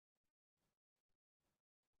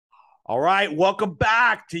All right, welcome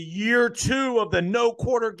back to year two of the No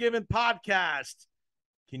Quarter Given podcast.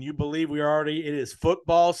 Can you believe it is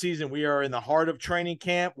football season? We are in the heart of training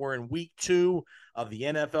camp. We're in week two of the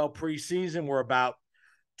NFL preseason. We're about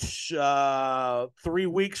 3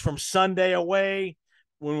 weeks from Sunday away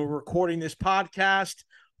when we're recording this podcast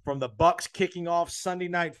from the Bucks kicking off Sunday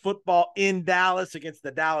Night Football in Dallas against the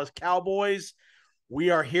Dallas Cowboys. We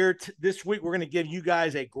are here this week. We're going to give you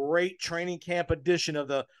guys a great training camp edition of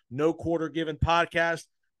the No Quarter Given podcast.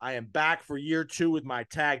 I am back for year two with my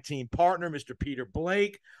tag team partner, Mr. Peter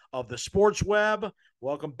Blake of the Sports Web.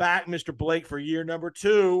 Welcome back, Mr. Blake, for year number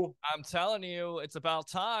two. I'm telling you, it's about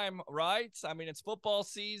time, right? I mean, it's football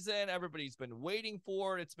season. Everybody's been waiting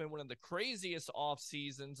for it. It's been one of the craziest off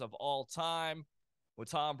seasons of all time, with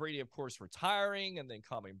Tom Brady, of course, retiring and then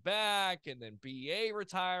coming back, and then BA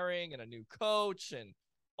retiring and a new coach and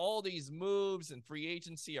all these moves and free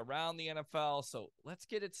agency around the NFL. So let's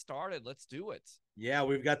get it started. Let's do it. Yeah,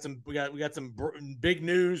 we got some big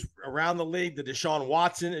news around the league. The Deshaun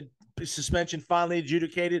Watson suspension finally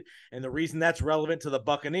adjudicated, and the reason that's relevant to the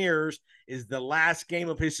Buccaneers is the last game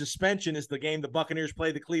of his suspension is the game the Buccaneers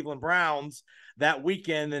play the Cleveland Browns that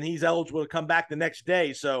weekend, and he's eligible to come back the next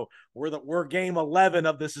day. So we're game 11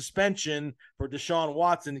 of the suspension for Deshaun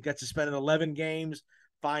Watson. He got suspended 11 games,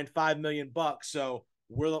 fined $5 million. So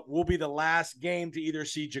we'll be the last game to either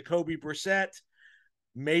see Jacoby Brissett,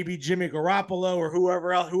 maybe Jimmy Garoppolo, or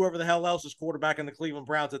whoever the hell else is quarterback in the Cleveland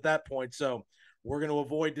Browns at that point. So we're going to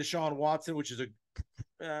avoid Deshaun Watson, which is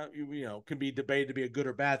can be debated to be a good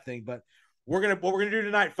or bad thing. But what we're gonna do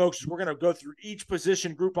tonight, folks, is we're gonna go through each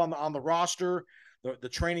position group on the roster, the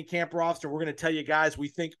training camp roster. We're gonna tell you guys we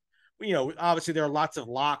think. Obviously there are lots of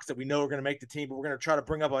locks that we know are going to make the team, but we're going to try to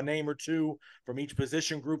bring up a name or two from each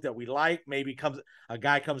position group that we like. Maybe a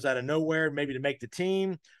guy comes out of nowhere, maybe to make the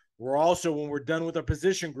team. We're also, when we're done with our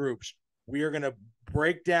position groups, we are going to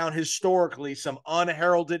break down historically some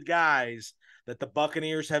unheralded guys that the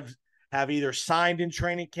Buccaneers have either signed in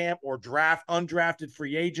training camp or undrafted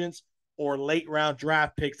free agents or late round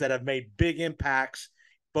draft picks that have made big impacts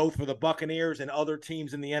both for the Buccaneers and other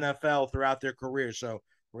teams in the NFL throughout their careers. So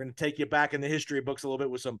we're going to take you back in the history books a little bit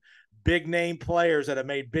with some big name players that have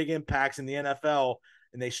made big impacts in the NFL,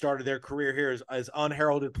 and they started their career here as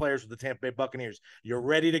unheralded players with the Tampa Bay Buccaneers. You're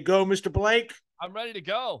ready to go, Mr. Blake? I'm ready to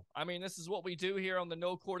go. I mean, this is what we do here on the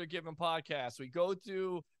No Quarter Given podcast. We go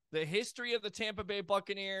through the history of the Tampa Bay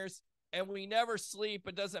Buccaneers, and we never sleep.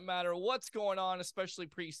 It doesn't matter what's going on, especially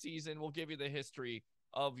preseason. We'll give you the history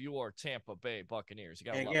of your Tampa Bay Buccaneers.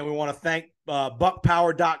 And again, we want to thank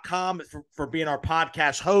buckpower.com for being our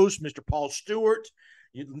podcast host, Mr. Paul Stewart.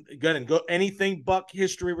 You go anything Buck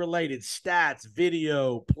history related, stats,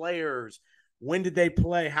 video, players, when did they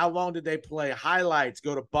play, how long did they play, highlights.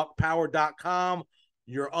 Go to buckpower.com,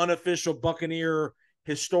 your unofficial Buccaneer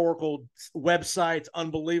historical website. It's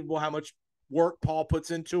unbelievable how much work Paul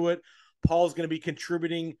puts into it. Paul's going to be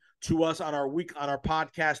contributing to us on our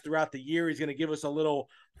podcast throughout the year. He's going to give us a little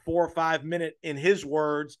 4 or 5 minute, in his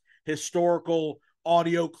words, historical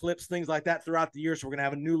audio clips, things like that throughout the year. So we're going to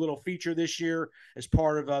have a new little feature this year as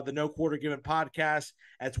part of the No Quarter Given podcast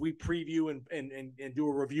as we preview and do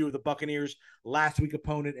a review of the Buccaneers' last week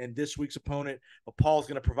opponent and this week's opponent. But Paul's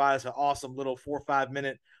going to provide us an awesome little 4 or 5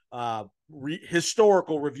 minute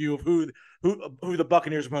historical review of who the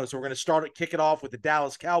Buccaneers opponent. So we're going to kick it off with the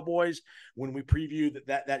Dallas Cowboys when we preview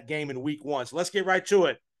that game in week one. So let's get right to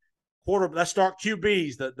it. Let's start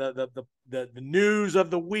QBs. The news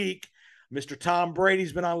of the week. Mr. Tom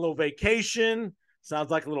Brady's been on a little vacation. Sounds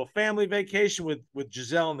like a little family vacation with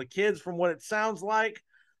Giselle and the kids, from what it sounds like.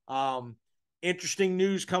 Interesting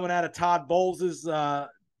news coming out of Todd Bowles'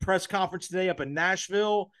 press conference today up in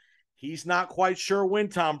Nashville. He's not quite sure when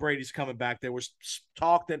Tom Brady's coming back. There was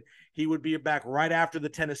talk that he would be back right after the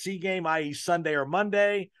Tennessee game, i.e. Sunday or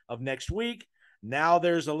Monday of next week. Now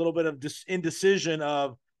there's a little bit of indecision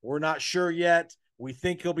of we're not sure yet. We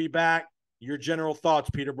think he'll be back. Your general thoughts,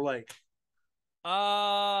 Peter Blake?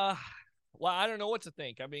 Well, I don't know what to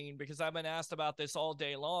think. I mean, because I've been asked about this all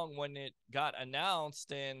day long when it got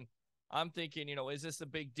announced, and I'm thinking, is this a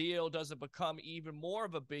big deal? Does it become even more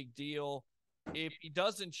of a big deal if he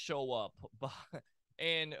doesn't show up?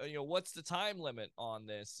 And, what's the time limit on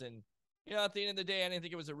this? And, at the end of the day, I didn't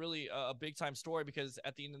think it was a big time story, because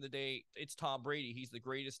at the end of the day, it's Tom Brady. He's the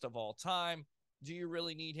greatest of all time. Do you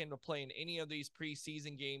really need him to play in any of these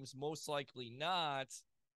preseason games? Most likely not.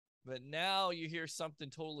 But now you hear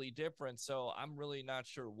something totally different, so I'm really not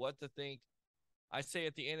sure what to think. I say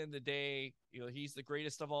at the end of the day, he's the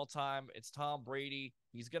greatest of all time. It's Tom Brady.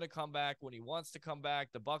 He's going to come back when he wants to come back.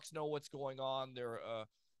 The Bucs know what's going on. They're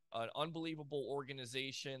an unbelievable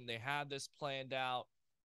organization. They had this planned out.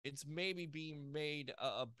 It's maybe being made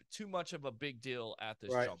too much of a big deal at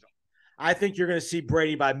this juncture. I think you're going to see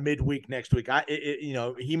Brady by midweek next week.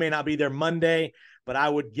 He may not be there Monday, but I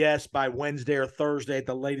would guess by Wednesday or Thursday at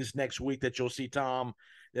the latest next week that you'll see Tom.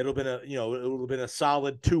 It'll have been a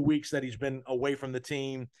solid 2 weeks that he's been away from the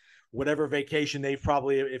team. Whatever vacation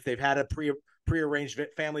if they've had a prearranged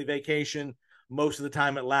family vacation, most of the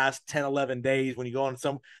time it lasts 10, 11 days. When you go on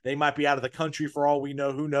they might be out of the country for all we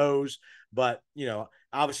know, who knows? But,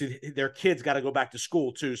 obviously their kids got to go back to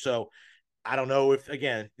school too. So I don't know if,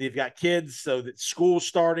 again, they've got kids, so that school's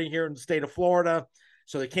starting here in the state of Florida,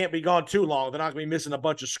 so they can't be gone too long. They're not going to be missing a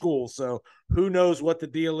bunch of school. So who knows what the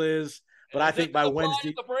deal is? But I think by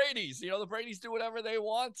Wednesday, the Brady's, the Brady's do whatever they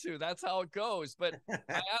want to. That's how it goes. But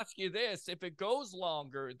I ask you this: if it goes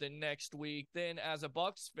longer than next week, then as a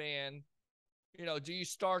Bucs fan, do you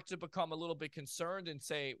start to become a little bit concerned and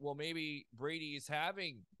say, well, maybe Brady is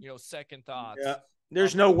having, second thoughts? Yeah.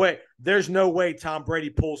 There's no way Tom Brady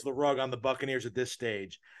pulls the rug on the Buccaneers at this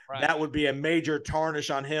stage. Right. That would be a major tarnish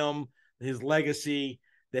on him, his legacy.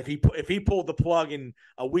 That if he pulled the plug in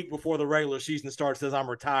a week before the regular season starts, says I'm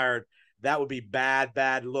retired, that would be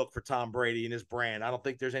bad look for Tom Brady and his brand. I don't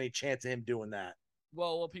think there's any chance of him doing that.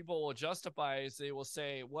 Well, what people will justify is they will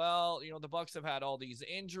say, well, the Bucs have had all these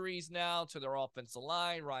injuries now to their offensive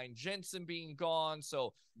line, Ryan Jensen being gone,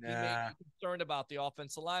 so he may be concerned about the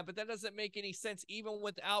offensive line, but that doesn't make any sense. Even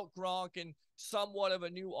without Gronk and somewhat of a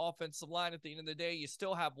new offensive line, at the end of the day, you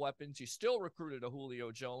still have weapons. You still recruited a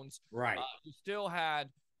Julio Jones. Right. You still had,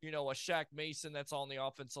 a Shaq Mason that's on the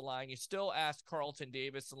offensive line. You still asked Carlton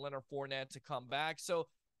Davis and Leonard Fournette to come back. So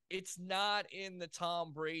it's not in the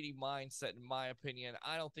Tom Brady mindset, in my opinion.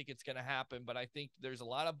 I don't think it's going to happen, but I think there's a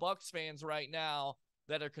lot of Bucs fans right now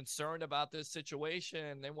that are concerned about this situation,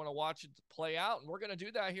 and they want to watch it play out. And we're going to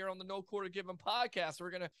do that here on the No Quarter Given podcast. We're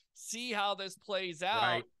going to see how this plays out.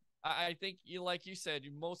 Right. I think, like you said,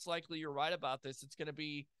 most likely you're right about this. It's going to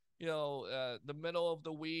be, the middle of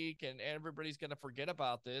the week, and everybody's going to forget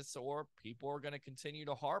about this, or people are going to continue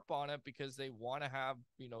to harp on it because they want to have,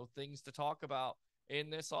 things to talk about in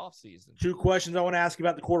this offseason. 2 questions I want to ask you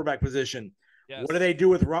about the quarterback position. Yes. What do they do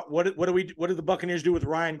with what do the Buccaneers do with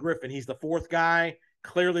Ryan Griffin? He's the 4th guy,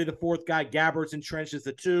 clearly the 4th guy. Gabbert's entrenched as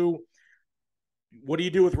the 2. What do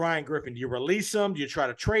you do with Ryan Griffin? Do you release him? Do you try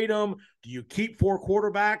to trade him? Do you keep 4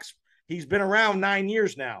 quarterbacks? He's been around 9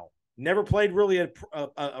 years now. Never played really a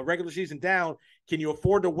regular season down. Can you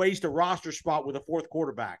afford to waste a roster spot with a 4th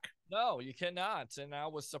quarterback? No, you cannot. And I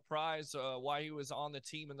was surprised why he was on the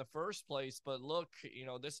team in the first place. But look,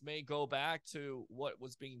 this may go back to what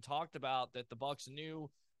was being talked about, that the Bucs knew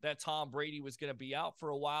that Tom Brady was going to be out for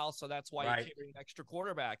a while. So that's why you carry an extra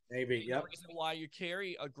quarterback. Maybe, The reason why you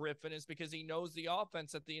carry a Griffin is because he knows the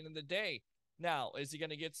offense at the end of the day. Now, is he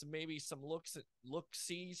going to get some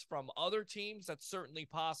look-sees from other teams? That's certainly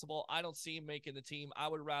possible. I don't see him making the team. I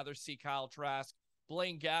would rather see Kyle Trask,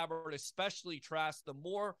 Blaine Gabbert, especially Trask. The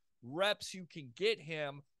more reps you can get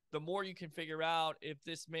him, the more you can figure out if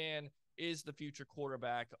this man is the future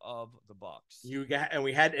quarterback of the Bucs.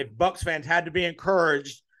 If Bucs fans had to be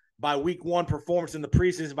encouraged by week 1 performance in the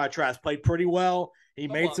preseason by Trask, played pretty well. He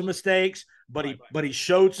made some mistakes, but he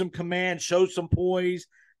showed some command, showed some poise,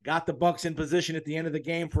 got the Bucs in position at the end of the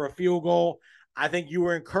game for a field goal. I think you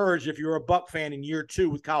were encouraged if you're a Buc fan in year 2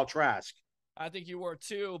 with Kyle Trask. I think you were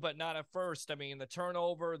too, but not at first. I mean, the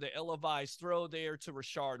turnover, the ill-advised throw there to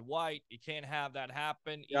Rachaad White, you can't have that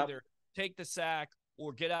happen. Yep. Either take the sack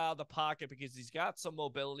or get out of the pocket, because he's got some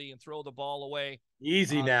mobility, and throw the ball away.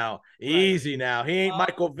 Easy now. He ain't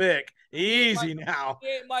Michael Vick. Now. He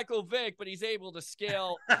ain't Michael Vick, but he's able to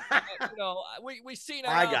scale. We seen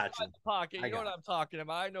him outside the pocket. You know what I'm talking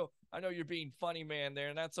about. I know you're being funny, man, there,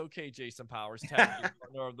 and that's okay, Jason Powers, tag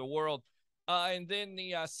partner of the world. And then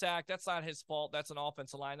the sack, that's not his fault. That's an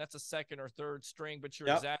offensive line. That's a 2nd or 3rd string, but you're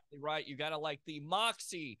exactly right. You got to like the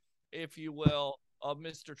moxie, if you will, of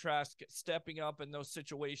Mr. Trask stepping up in those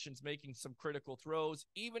situations, making some critical throws,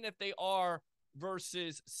 even if they are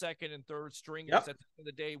versus 2nd and 3rd stringers at the end of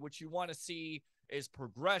the day. What you want to see is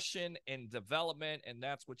progression and development, and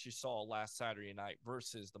that's what you saw last Saturday night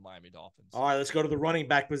versus the Miami Dolphins. All right, let's go to the running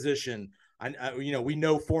back position. We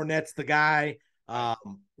know Fournette's the guy.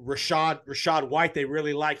 Rachaad White, they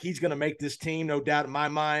really like. He's going to make this team, no doubt in my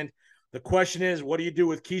mind. The question is, what do you do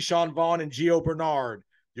with Keyshawn Vaughn and Gio Bernard?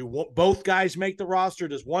 Do both guys make the roster?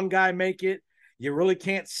 Does one guy make it? You really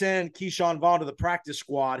can't send Keyshawn Vaughn to the practice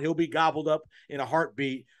squad. He'll be gobbled up in a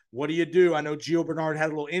heartbeat. What do you do? I know Gio Bernard had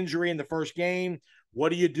a little injury in the first game. What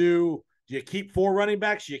do you do? Do you keep 4 running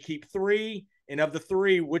backs? Do you keep 3? And of the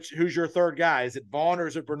three, who's your third guy? Is it Vaughn or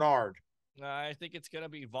is it Bernard? I think it's going to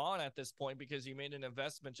be Vaughn at this point because you made an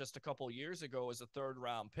investment just a couple years ago as a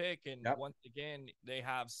third-round pick. And Yep. once again, they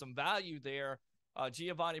have some value there.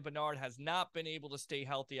 Giovanni Bernard has not been able to stay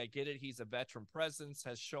healthy. I get it. He's a veteran presence,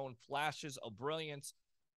 has shown flashes of brilliance,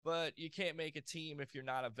 but you can't make a team if you're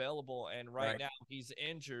not available. And right now he's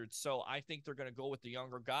injured. So I think they're going to go with the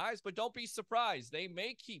younger guys, but don't be surprised. They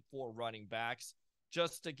may keep 4 running backs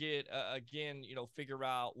just to get, again, figure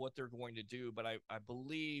out what they're going to do. But I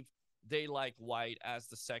believe they like White as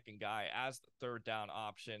the second guy, as the third down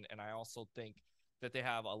option. And I also think that they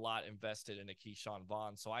have a lot invested in a Keyshawn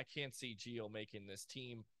Vaughn. So I can't see Gio making this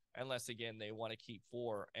team unless, again, they want to keep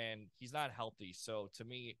 4. And he's not healthy. So to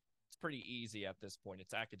me, it's pretty easy at this point.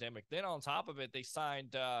 It's academic. Then on top of it, they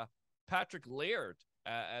signed Patrick Laird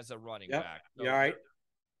as a running back. So yeah, right.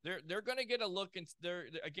 They're going to get a look, and they're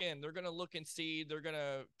going to look and see. They're going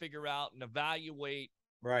to figure out and evaluate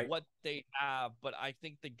what they have. But I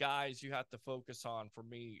think the guys you have to focus on, for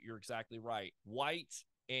me, you're exactly right. White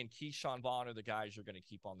and Keyshawn Vaughn are the guys you're going to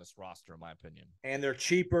keep on this roster, in my opinion. And they're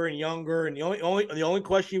cheaper and younger. And the only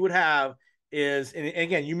question you would have is, and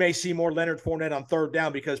again, you may see more Leonard Fournette on third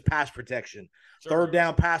down because pass protection. Sure. Third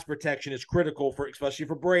down pass protection is critical especially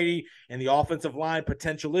for Brady and the offensive line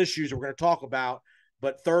potential issues we're going to talk about.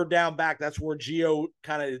 But third down back, that's where Gio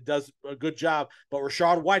kind of does a good job. But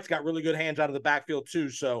Rachaad White's got really good hands out of the backfield too,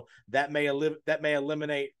 so that may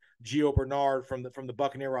eliminate Gio Bernard from the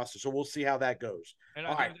Buccaneer roster. So we'll see how that goes. And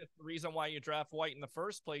I think that's the reason why you draft White in the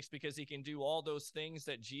first place, because he can do all those things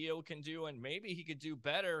that Gio can do, and maybe he could do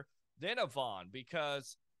better than a Vaughn,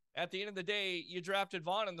 because at the end of the day, you drafted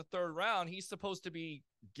Vaughn in the third round. He's supposed to be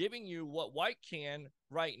giving you what White can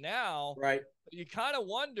right now. Right. You kind of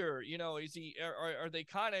wonder, is he, are they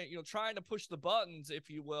kind of, trying to push the buttons, if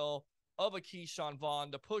you will, of a Keyshawn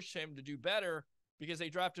Vaughn to push him to do better, because they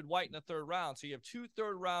drafted White in the third round. So you have 2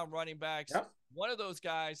 third-round running backs. Yep. One of those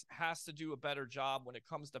guys has to do a better job when it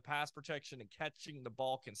comes to pass protection and catching the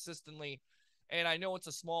ball consistently. And I know it's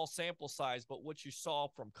a small sample size, but what you saw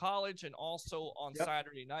from college and also on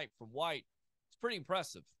Saturday night from White, it's pretty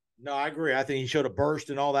impressive. No, I agree. I think he showed a burst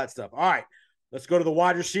and all that stuff. All right, let's go to the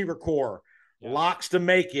wide receiver core. Yeah. Locks to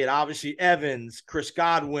make it. Obviously, Evans, Chris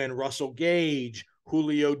Godwin, Russell Gage,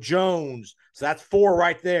 Julio Jones. So that's 4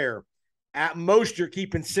 right there. At most, you're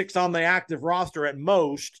keeping 6 on the active roster at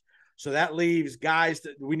most. So that leaves guys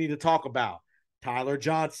that we need to talk about. Tyler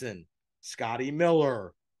Johnson, Scotty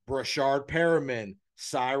Miller, Brashard Perriman,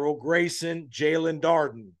 Cyril Grayson, Jalen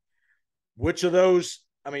Darden. Which of those,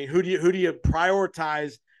 who do you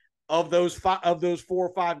prioritize of those 4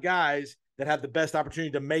 or 5 guys that have the best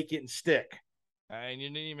opportunity to make it and stick? And you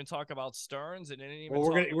didn't even talk about Stearns, and didn't even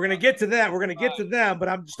we're gonna get to that. We're gonna get to them, but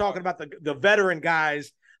I'm just talking about the veteran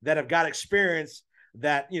guys that have got experience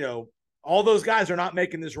that, all those guys are not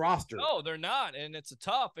making this roster. No, they're not. And it's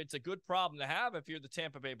a good problem to have if you're the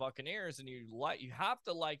Tampa Bay Buccaneers, and you have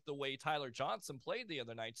to like the way Tyler Johnson played the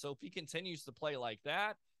other night. So if he continues to play like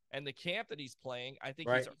that and the camp that he's playing, I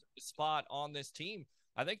think he's a spot on this team.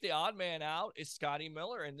 I think the odd man out is Scotty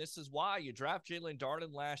Miller, and this is why you draft Jalen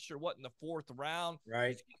Darden last year, in the 4th round. Right.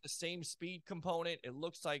 He's got the same speed component. It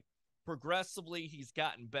looks like progressively he's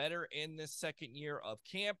gotten better in this second year of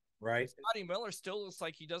camp. Right. Scotty Miller still looks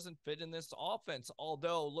like he doesn't fit in this offense,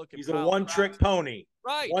 although look at he's a one-trick pony.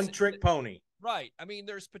 Right. One-trick pony. Right.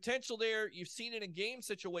 There's potential there. You've seen it in game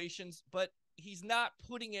situations, but he's not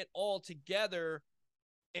putting it all together.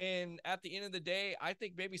 And at the end of the day, I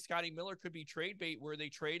think maybe Scotty Miller could be trade bait, where they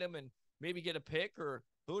trade him and maybe get a pick, or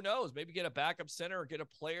who knows, maybe get a backup center or get a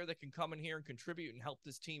player that can come in here and contribute and help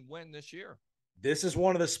this team win this year. This is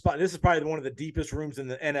this is probably one of the deepest rooms in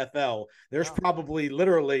the NFL. There's probably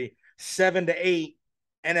literally 7 to 8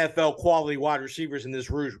 NFL quality wide receivers in this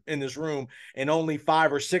room, and only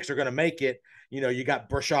 5 or 6 are going to make it. You got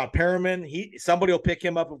Brashard Perriman. Somebody will pick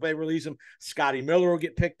him up if they release him. Scotty Miller will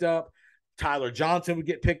get picked up. Tyler Johnson would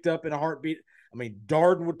get picked up in a heartbeat.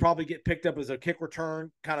 Darden would probably get picked up as a kick return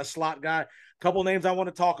kind of slot guy. A couple names I want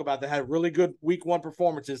to talk about that had really good week 1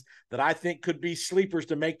 performances that I think could be sleepers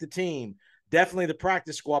to make the team. Definitely the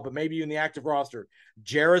practice squad, but maybe in the active roster.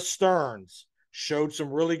 Jerris Stearns showed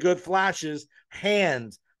some really good flashes.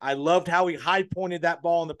 Hands. I loved how he high-pointed that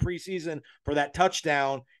ball in the preseason for that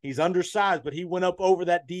touchdown. He's undersized, but he went up over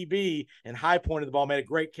that DB and high-pointed the ball, made a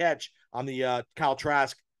great catch on the Kyle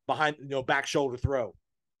Trask behind, back shoulder throw.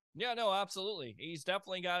 Yeah, no, absolutely. He's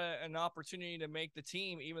definitely got an opportunity to make the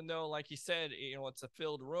team, even though, like you said, it's a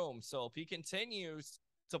filled room. So if he continues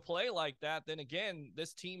to play like that, then again,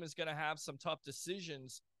 this team is going to have some tough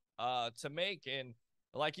decisions to make. And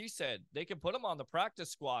like you said, they can put him on the practice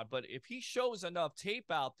squad, but if he shows enough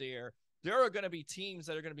tape out there, there are going to be teams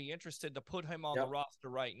that are going to be interested to put him on the roster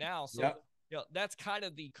right now. So, that's kind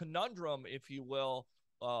of the conundrum, if you will,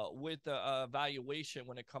 with the evaluation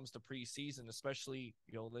when it comes to preseason, especially,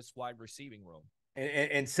 this wide receiving room.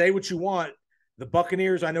 And say what you want, the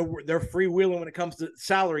Buccaneers, I know they're freewheeling when it comes to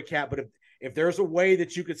salary cap, but if there's a way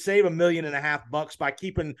that you could save $1.5 million by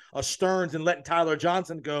keeping a Stearns and letting Tyler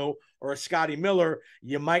Johnson go, or a Scotty Miller,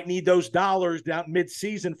 you might need those dollars down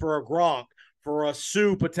mid-season for a Gronk, for a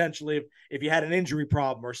Sue potentially if you had an injury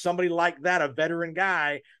problem, or somebody like that, a veteran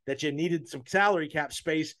guy that you needed some salary cap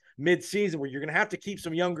space mid-season, where you're going to have to keep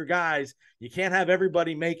some younger guys. You can't have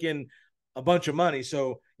everybody making a bunch of money.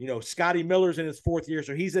 So, Scotty Miller's in his fourth year,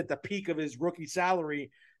 so he's at the peak of his rookie salary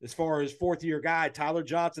as far as fourth-year guy. Tyler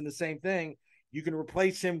Johnson, the same thing. You can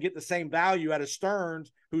replace him, get the same value out of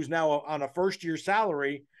Stearns, who's now on a first-year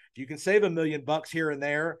salary. If you can save $1 million here and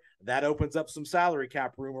there, that opens up some salary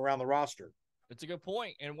cap room around the roster. It's a good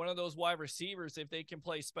point. And one of those wide receivers, if they can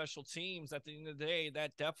play special teams at the end of the day,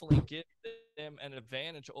 that definitely gives them an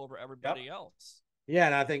advantage over everybody else. Yeah,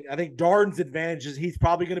 and I think Darden's advantage is he's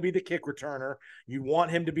probably going to be the kick returner. You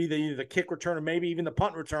want him to be the kick returner, maybe even the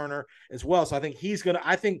punt returner as well. So I think he's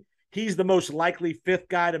the most likely fifth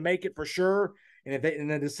guy to make it for sure. And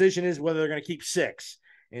the decision is whether they're going to keep 6.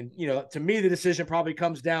 And to me, the decision probably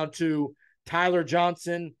comes down to Tyler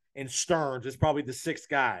Johnson and Stearns is probably the 6th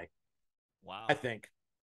guy. Wow. I think.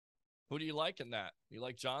 Who do you like in that? You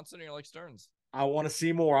like Johnson or you like Stearns? I want to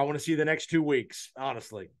see more. I want to see the next 2 weeks,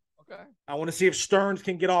 honestly. Okay. I want to see if Stearns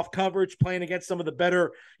can get off coverage playing against some of the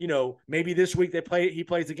better, maybe this week he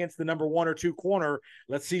plays against the number 1 or 2 corner.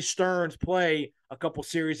 Let's see Stearns play a couple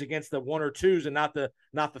series against the 1 or 2s and not the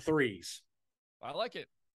 3s. I like it.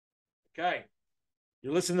 Okay.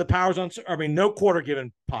 You're listening to the No Quarter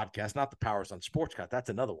Given podcast, not the Powers on Sports Cut. That's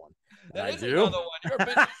another one. That is another one. You're a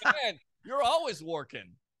busy man. You're always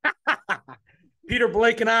working. Peter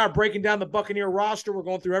Blake and I are breaking down the Buccaneer roster. We're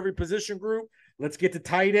going through every position group. Let's get to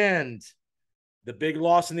tight end. The big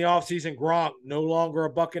loss in the offseason, Gronk, no longer a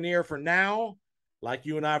Buccaneer for now. Like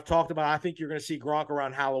you and I have talked about, I think you're going to see Gronk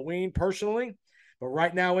around Halloween personally. But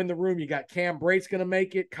right now in the room, you got Cam Brate's going to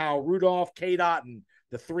make it, Kyle Rudolph, Cade Otton,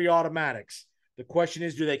 the 3 automatics. The question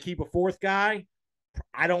is, do they keep a 4th guy?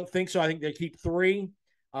 I don't think so. I think they keep 3.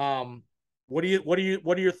 What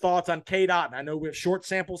are your thoughts on Cade Otton? I know we have short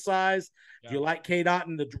sample size. Yeah. Do you like Cade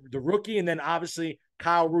Otton, the rookie? And then obviously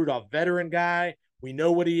Kyle Rudolph, veteran guy. We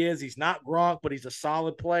know what he is. He's not Gronk, but he's a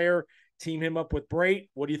solid player. Team him up with Brate.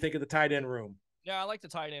 What do you think of the tight end room? Yeah, I like the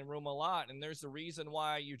tight end room a lot. And there's the reason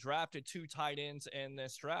why you drafted 2 tight ends in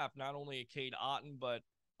this draft. Not only a Cade Otton, but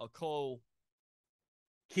a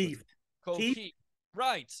Keith.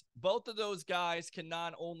 Right. Both of those guys can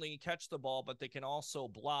not only catch the ball, but they can also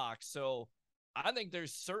block. So I think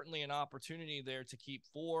there's certainly an opportunity there to keep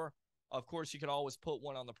 4. Of course, you could always put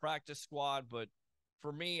one on the practice squad, but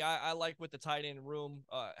for me, I like what the tight end room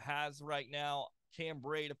has right now. Cam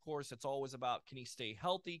Brate, of course, it's always about, can he stay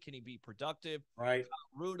healthy? Can he be productive? Right.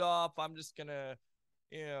 Rudolph, I'm just going to,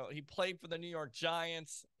 he played for the New York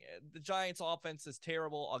Giants. The Giants offense is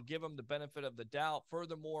terrible. I'll give him the benefit of the doubt.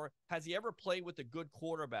 Furthermore, has he ever played with a good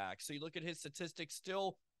quarterback? So you look at his statistics,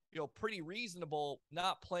 still, pretty reasonable,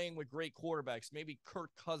 not playing with great quarterbacks. Maybe Kirk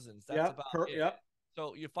Cousins. That's about it. Yep.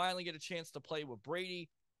 So you finally get a chance to play with Brady.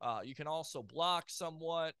 You can also block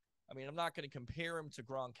somewhat. I mean, I'm not going to compare him to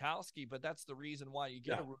Gronkowski, but that's the reason why you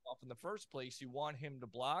get a Rudolph in the first place. You want him to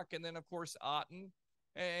block. And then, of course, Otton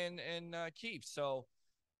and Keith. So,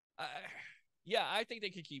 I think they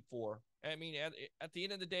could keep 4. I mean, at the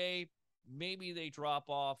end of the day, maybe they drop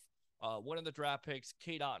off one of the draft picks.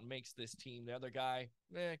 Cade Otton makes this team. The other guy,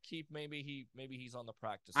 Keith, maybe he's on the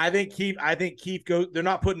practice squad. I think Keith goes. They're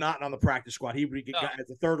not putting Otton on the practice squad. He would get as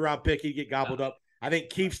a 3rd round pick. He'd get gobbled up. I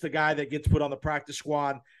think Keith's the guy that gets put on the practice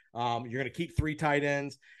squad. You're going to keep 3 tight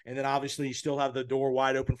ends, and then obviously you still have the door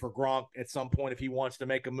wide open for Gronk at some point if he wants to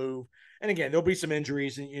make a move. And again, there'll be some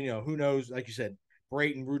injuries, and who knows? Like you said,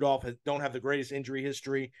 Brate and Rudolph don't have the greatest injury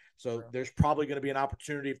history, so there's probably going to be an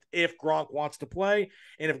opportunity if Gronk wants to play.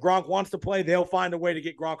 And if Gronk wants to play, they'll find a way to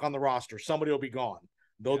get Gronk on the roster. Somebody will be gone.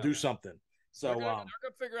 They'll do something. So they're gonna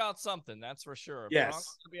figure out something, that's for sure. If Gronk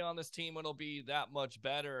wants to be on this team, it'll be that much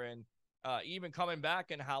better. And even coming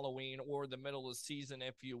back in Halloween or the middle of the season,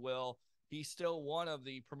 if you will, he's still one of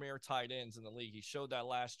the premier tight ends in the league. He showed that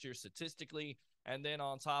last year statistically. And then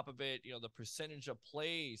on top of it, the percentage of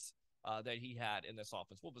plays that he had in this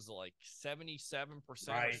offense, what was it, like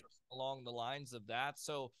 77% along the lines of that?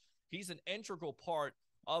 So he's an integral part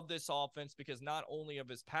of this offense because not only of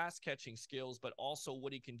his pass catching skills, but also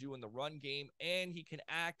what he can do in the run game. And he can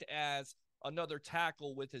act as another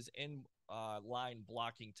tackle with his line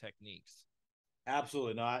blocking techniques.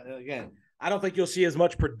 Absolutely. No, again, I don't think you'll see as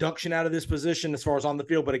much production out of this position as far as on the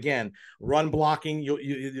field. But again, run blocking,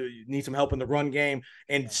 you need some help in the run game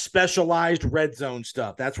and specialized red zone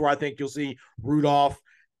stuff. That's where I think you'll see Rudolph.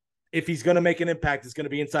 If he's going to make an impact, it's going to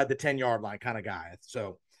be inside the 10-yard line kind of guy.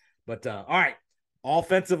 So, but all right,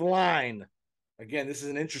 offensive line. Again, this is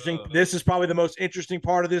an interesting. This is probably the most interesting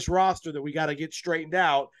part of this roster that we got to get straightened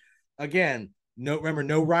out. Again, no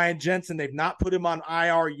Ryan Jensen. They've not put him on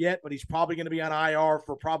IR yet, but he's probably going to be on IR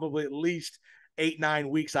for probably at least 8-9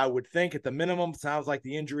 weeks, I would think at the minimum. Sounds like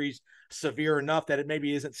the injury's severe enough that it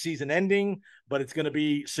maybe isn't season ending, but it's going to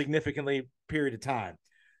be significantly period of time.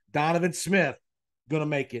 Donovan Smith going to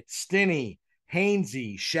make it. Stinney,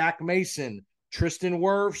 Hainsey, Shaq Mason, Tristan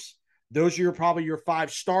Wirfs. Those are probably your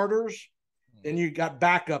 5 starters. Then you got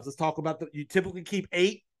backups. Let's talk about you typically keep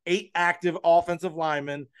eight active offensive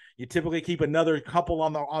linemen. You typically keep another couple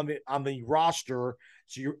on the roster.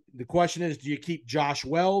 So the question is, do you keep Josh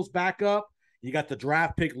Wells back up? You got the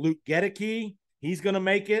draft pick Luke Gedeke. He's going to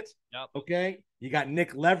make it. Yep. Okay. You got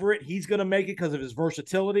Nick Leverett. He's going to make it because of his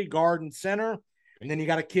versatility, guard and center. And then you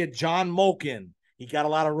got a kid, John Molkin. He got a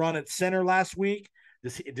lot of run at center last week.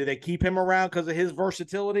 Do they keep him around because of his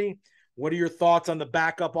versatility? What are your thoughts on the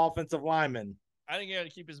backup offensive lineman? I think you got to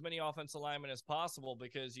keep as many offensive linemen as possible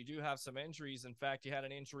because you do have some injuries. In fact, you had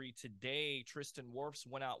an injury today. Tristan Wirfs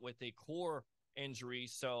went out with a core injury,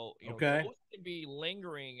 so those can be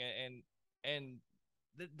lingering, and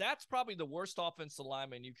that's probably the worst offensive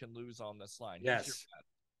lineman you can lose on this line. Yes.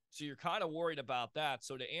 So you're kind of worried about that.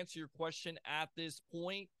 So to answer your question at this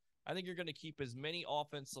point, I think you're going to keep as many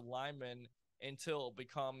offensive linemen until it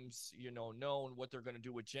becomes, known what they're going to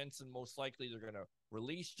do with Jensen. Most likely they're going to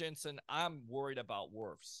release Jensen. I'm worried about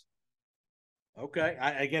Wirfs. Okay.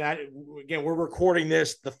 Again, we're recording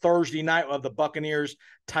this the Thursday night of the Buccaneers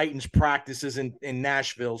Titans practices in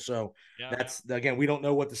Nashville. So again, we don't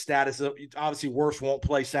know what the status of. Obviously, Wirfs won't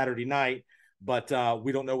play Saturday night, but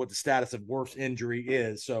we don't know what the status of Wirfs' injury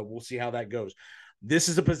is. So we'll see how that goes. This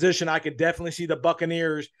is a position I could definitely see the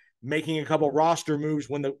Buccaneers making a couple roster moves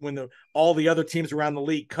when all the other teams around the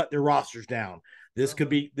league cut their rosters down. This could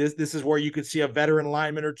be this is where you could see a veteran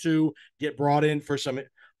lineman or two get brought in for some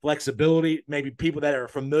flexibility, maybe people that are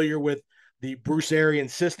familiar with the Bruce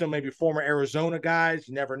Arians system, maybe former Arizona guys,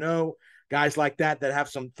 you never know, guys like that have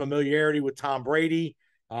some familiarity with Tom Brady.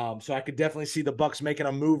 So I could definitely see the Bucs making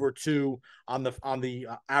a move or two on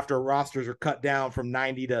the after rosters are cut down from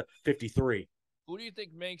 90 to 53. Who do you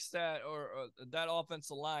think makes that or that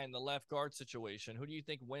offensive line, the left guard situation? Who do you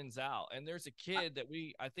think wins out? And there's a kid that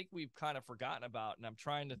I think we've kind of forgotten about, and I'm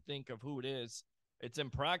trying to think of who it is. It's in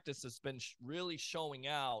practice. It's been really showing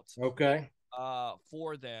out. Okay.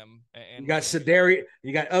 For them. And you got Sedarius.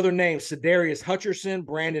 You got other names: Sedarius Hutcherson,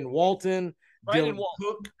 Brandon Walton, Dylan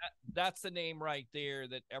Cook. That's the name right there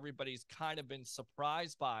that everybody's kind of been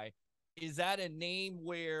surprised by. Is that a name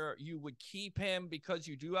where you would keep him because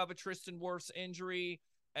you do have a Tristan Wirfs injury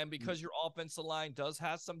and because your offensive line does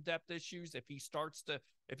have some depth issues? If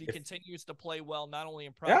he continues to play well, not only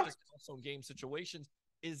in practice, but also in game situations,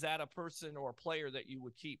 is that a person or a player that you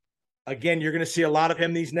would keep? Again, you're going to see a lot of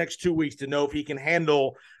him these next 2 weeks to know if he can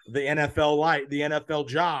handle the NFL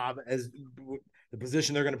job as the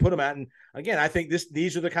position they're going to put him at. And again, I think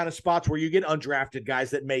these are the kind of spots where you get undrafted guys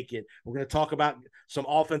that make it. We're going to talk about some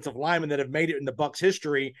offensive linemen that have made it in the Bucs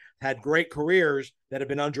history, had great careers that have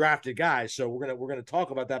been undrafted guys. So we're going to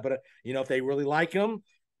talk about that. But if they really like him,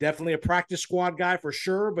 definitely a practice squad guy for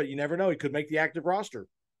sure. But you never know; he could make the active roster.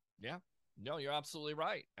 Yeah, no, you're absolutely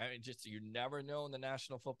right. I mean, you never know in the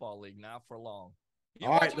National Football League, not for long.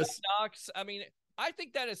 All right, Knox. I mean, I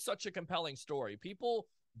think that is such a compelling story. People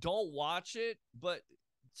don't watch it, but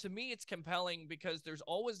to me it's compelling because there's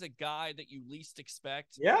always a guy that you least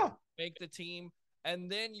expect make the team, and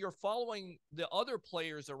then you're following the other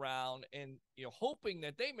players around and hoping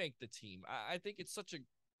that they make the team. I think it's such a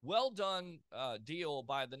well done deal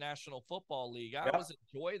by the National Football League. I always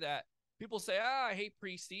enjoy that. People say, I hate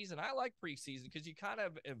preseason. I like preseason because you kind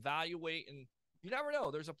of evaluate, and you never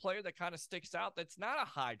know. There's a player that kind of sticks out that's not a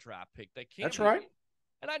high draft pick that can't. That's right.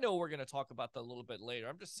 And I know we're going to talk about that a little bit later.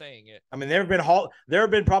 I'm just saying it. I mean, there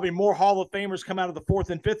have been probably more Hall of Famers come out of the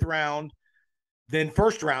 4th and 5th round than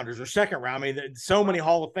first rounders or second round. I mean, so many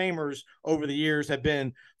Hall of Famers over the years have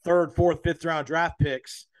been 3rd, 4th, 5th round draft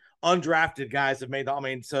picks. Undrafted guys have made.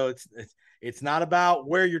 So it's not about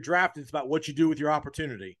where you're drafted; it's about what you do with your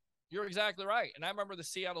opportunity. You're exactly right. And I remember the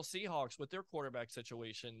Seattle Seahawks with their quarterback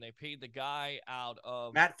situation. They paid the guy out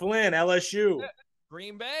of Matt Flynn, LSU.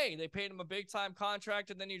 Green Bay. They paid him a big time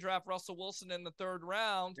contract, and then you draft Russell Wilson in the 3rd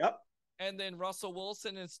round. Yep. And then Russell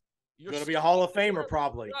Wilson is going to be a Hall of Famer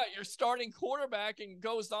probably. Right, your starting quarterback, and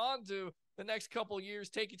goes on to the next couple of years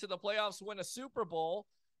take you to the playoffs, win a Super Bowl.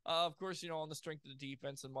 Of course, on the strength of the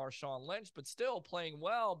defense and Marshawn Lynch, but still playing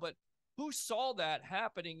well. But who saw that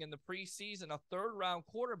happening in the preseason? A 3rd-round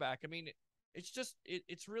quarterback. I mean, it's just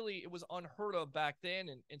it's really, it was unheard of back then,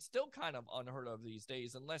 and still kind of unheard of these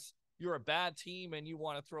days, unless you're a bad team and you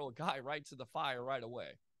want to throw a guy right to the fire right away.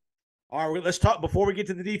 All right, let's talk, before we get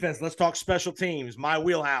to the defense, let's talk special teams, my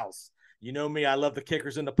wheelhouse. You know me, I love the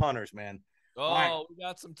kickers and the punters, man. Oh, right. We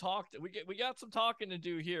got some talk. We got some talking to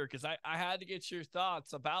do here, because I had to get your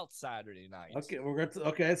thoughts about Saturday night.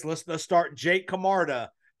 Okay, so let's start. Jake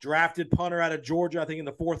Camarda, drafted punter out of Georgia, I think in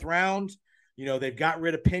the 4th round. They've got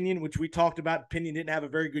rid of Pinion, which we talked about. Pinion didn't have a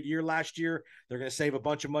very good year last year. They're going to save a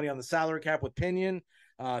bunch of money on the salary cap with Pinion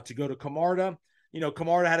to go to Camarda.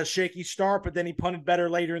 Camarda had a shaky start, but then he punted better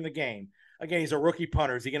later in the game. Again, he's a rookie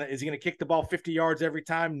punter. Is he gonna kick the ball 50 yards every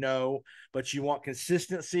time? No, but you want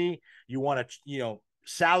consistency. You want to,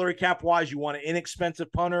 salary cap wise, you want an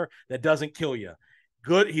inexpensive punter that doesn't kill you.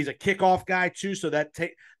 Good. He's a kickoff guy too, so that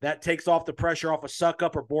takes off the pressure off of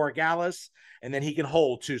Suckup or Borregales, and then he can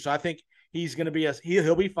hold too. So I think he's going to be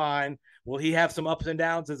he'll be fine. Will he have some ups and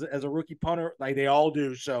downs as a rookie punter? Like they all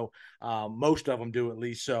do. So most of them do, at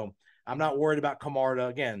least. So I'm not worried about Camarda.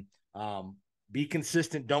 Again, be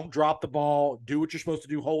consistent. Don't drop the ball. Do what you're supposed to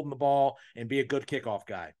do, holding the ball, and be a good kickoff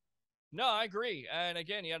guy. No, I agree. And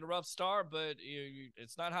again, he had a rough start, but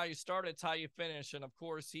it's not how you start, it's how you finish. And of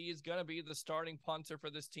course, he is going to be the starting punter for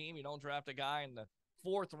this team. You don't draft a guy in the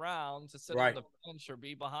 4th round to sit on the bench or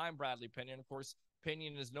be behind Bradley Pinion. Of course,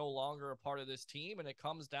 Pinion is no longer a part of this team, and it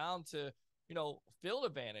comes down to, field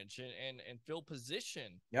advantage and field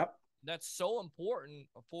position. Yep. That's so important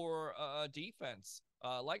for a defense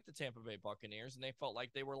like the Tampa Bay Buccaneers, and they felt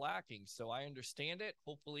like they were lacking. So I understand it.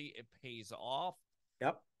 Hopefully it pays off.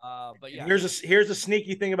 Yep. But yeah, here's a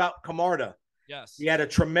sneaky thing about Camarda. Yes. He had a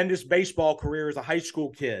tremendous baseball career as a high school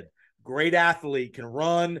kid. Great athlete, can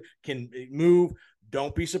run, can move.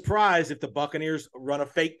 Don't be surprised if the Buccaneers run a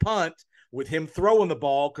fake punt with him throwing the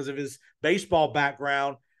ball because of his baseball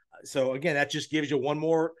background. So again, that just gives you one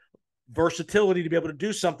more versatility to be able to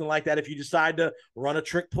do something like that. If you decide to run a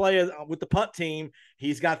trick play with the punt team,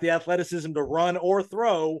 he's got the athleticism to run or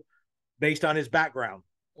throw based on his background.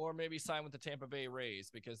 Or maybe sign with the Tampa Bay Rays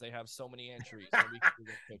because they have so many entries. So we can do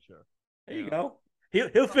a picture. There you go.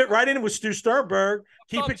 He'll fit right in with Stu Sternberg.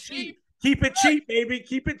 Keep it cheap. Keep it cheap, baby.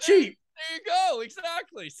 Keep it cheap. There you go.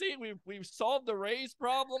 Exactly. See, we've solved the Rays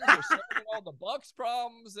problems. We're solving all the Bucks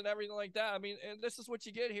problems and everything like that. I mean, and this is what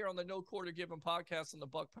you get here on the No Quarter Given podcast on the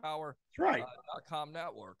BuckPower. That's right. .com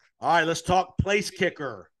network. All right, let's talk place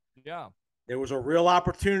kicker. Yeah. There was a real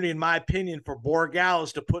opportunity, in my opinion, for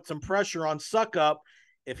Borregales to put some pressure on Suckup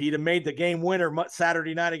if he'd have made the game winner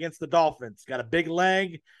Saturday night against the Dolphins. Got a big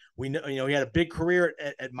leg. We know, he had a big career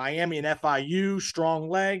at Miami and FIU, strong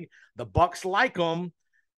leg. The Bucks like him.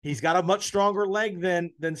 He's got a much stronger leg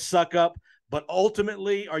than Suckup. But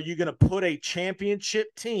ultimately, are you going to put a championship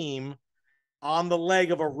team on the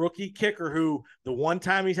leg of a rookie kicker who the one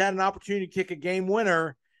time he's had an opportunity to kick a game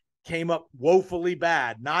winner came up woefully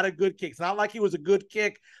bad? Not a good kick. It's not like he was a good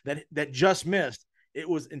kick that just missed. It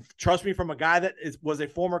was, and trust me, from a guy that was a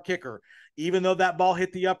former kicker, even though that ball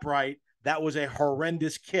hit the upright, that was a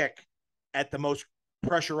horrendous kick at the most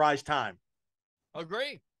pressurized time.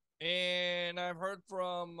 Agree. And I've heard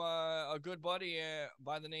from a good buddy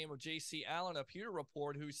by the name of J.C. Allen of Pewter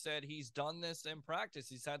Report, who said he's done this in practice.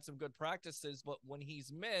 He's had some good practices, but when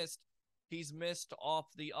he's missed off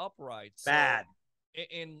the upright. So, bad.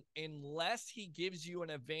 Unless he gives you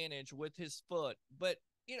an advantage with his foot. But,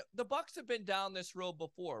 the Bucks have been down this road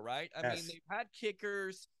before, right? I mean, they've had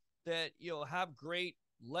kickers that, have great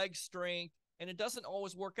leg strength, and it doesn't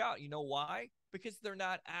always work out. You know why? Because they're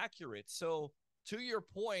not accurate. So, to your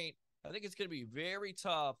point, I think it's going to be very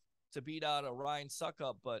tough to beat out a Ryan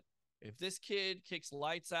Suckup. But if this kid kicks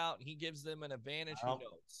lights out and he gives them an advantage, who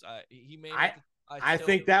knows? He may. I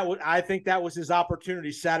think that was his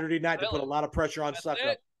opportunity Saturday night to put a lot of pressure on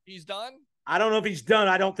Suckup. He's done. I don't know if he's done.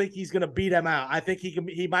 I don't think he's going to beat him out. I think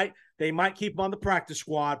they might keep him on the practice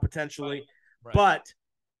squad potentially. Right. But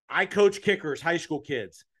I coach kickers, high school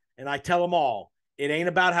kids, and I tell them all, it ain't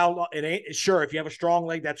about how long. It ain't sure if you have a strong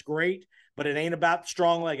leg, that's great. But it ain't about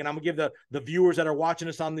strong leg. And I'm going to give the viewers that are watching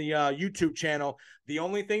us on the YouTube channel, the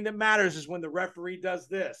only thing that matters is when the referee does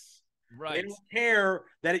this. Right. They don't care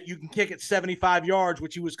that you can kick it 75 yards,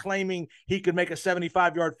 which he was claiming he could make a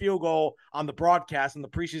 75-yard field goal on the broadcast, on the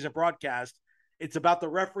preseason broadcast. It's about the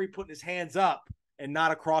referee putting his hands up and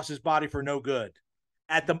not across his body for no good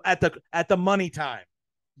at the money time.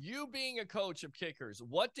 You being a coach of kickers,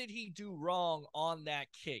 what did he do wrong on that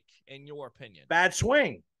kick, in your opinion? Bad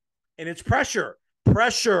swing, and it's pressure.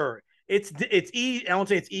 Pressure. It's easy. I won't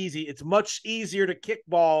say it's easy. It's much easier to kick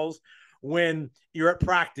balls when you're at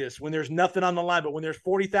practice, when there's nothing on the line. But when there's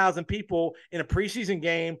 40,000 people in a preseason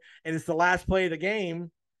game and it's the last play of the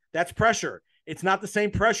game, that's pressure. It's not the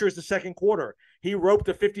same pressure as the second quarter. He roped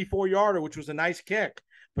a 54-yarder, which was a nice kick,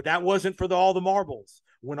 but that wasn't for all the marbles.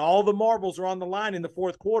 When all the marbles are on the line in the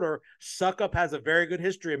fourth quarter, Succop has a very good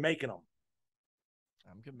history of making them.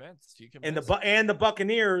 I'm convinced. You convinced. And the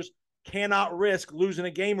Buccaneers cannot risk losing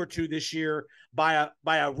a game or two this year by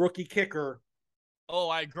a rookie kicker. Oh,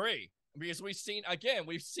 I agree. Because we've seen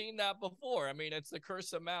that before. I mean, it's the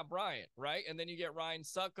curse of Matt Bryant, right? And then you get Ryan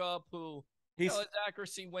Succop, who his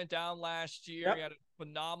accuracy went down last year. Yep. He had a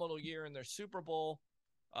phenomenal year in their Super Bowl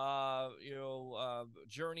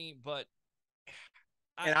journey. But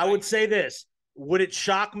I would say this. Would it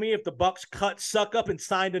shock me if the Bucs cut Succop and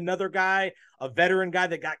signed another guy, a veteran guy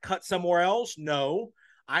that got cut somewhere else? No.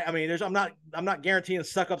 I mean, I'm not guaranteeing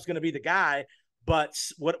Succop's going to be the guy, but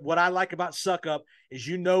what I like about Succop is,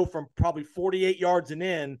 from probably 48 yards and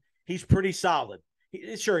in, he's pretty solid.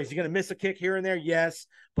 Sure, he's going to miss a kick here and there, yes,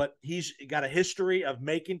 but he's got a history of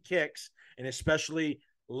making kicks, and especially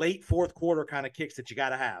late fourth quarter kind of kicks that you got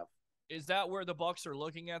to have. Is that where the Bucs are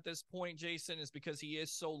looking at this point, Jason? Is because he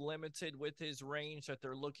is so limited with his range that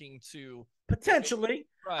they're looking to potentially?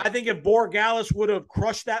 Right. I think if Borregales would have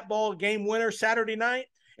crushed that ball game winner Saturday night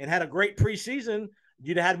and had a great preseason,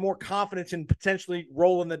 you'd have had more confidence in potentially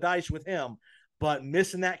rolling the dice with him. But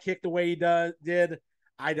missing that kick the way he did,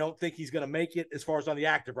 I don't think he's going to make it as far as on the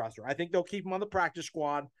active roster. I think they'll keep him on the practice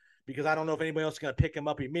squad because I don't know if anybody else is going to pick him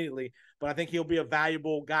up immediately, but I think he'll be a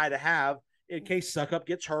valuable guy to have in case Succop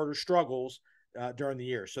gets hurt or struggles during the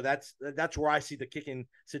year. So that's where I see the kicking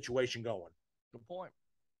situation going. Good point.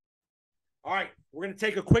 All right, we're going to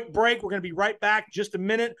take a quick break. We're going to be right back just a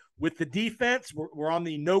minute with the defense. We're on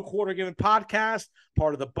the No Quarter Given podcast,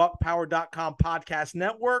 part of the BuckPower.com podcast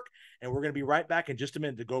network, and we're going to be right back in just a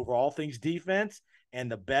minute to go over all things defense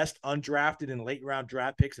and the best undrafted and late round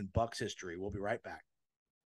draft picks in Bucs history. We'll be right back.